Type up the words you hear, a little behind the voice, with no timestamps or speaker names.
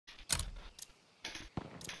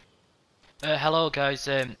Hello guys,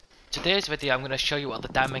 today's video I'm going to show you what the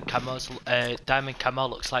diamond camo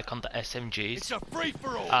looks like on the SMGs. It's a free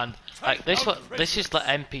for all. And like this is the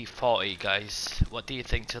MP40 guys. What do you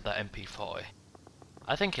think to the MP40?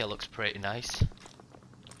 I think it looks pretty nice.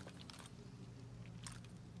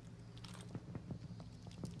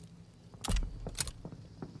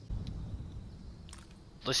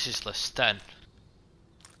 This is the Sten.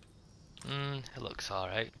 It looks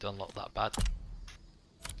alright, don't look that bad.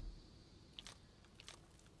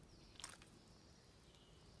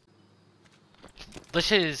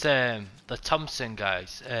 This is the Thompson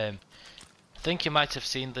guys. I think you might have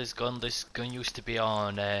seen this gun. This gun used to be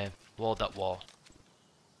on World at War.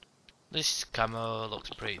 This camo looks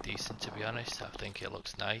pretty decent to be honest. I think it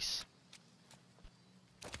looks nice.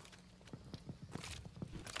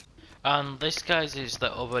 And this guys is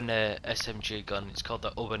the oven SMG gun. It's called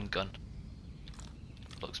the oven gun.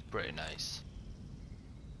 Looks pretty nice.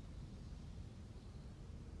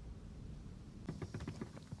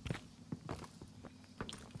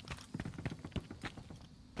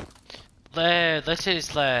 This is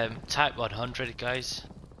the Type 100 guys.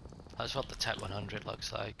 That's what the Type 100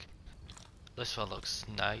 looks like. This one looks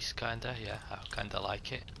nice kinda, yeah, I kinda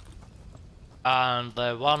like it. And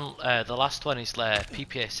the last one is the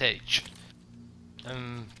PPSH.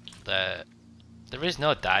 There is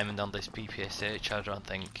no diamond on this PPSH. I don't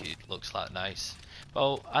think it looks that nice.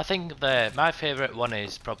 Well, I think my favourite one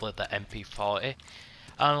is probably the MP40.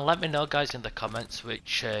 And let me know guys in the comments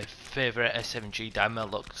which favourite SMG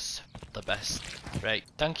diamond looks the best. Right,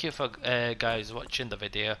 thank you for guys watching the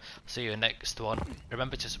video. See you next one.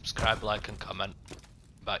 Remember to subscribe, like and comment.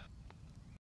 Bye.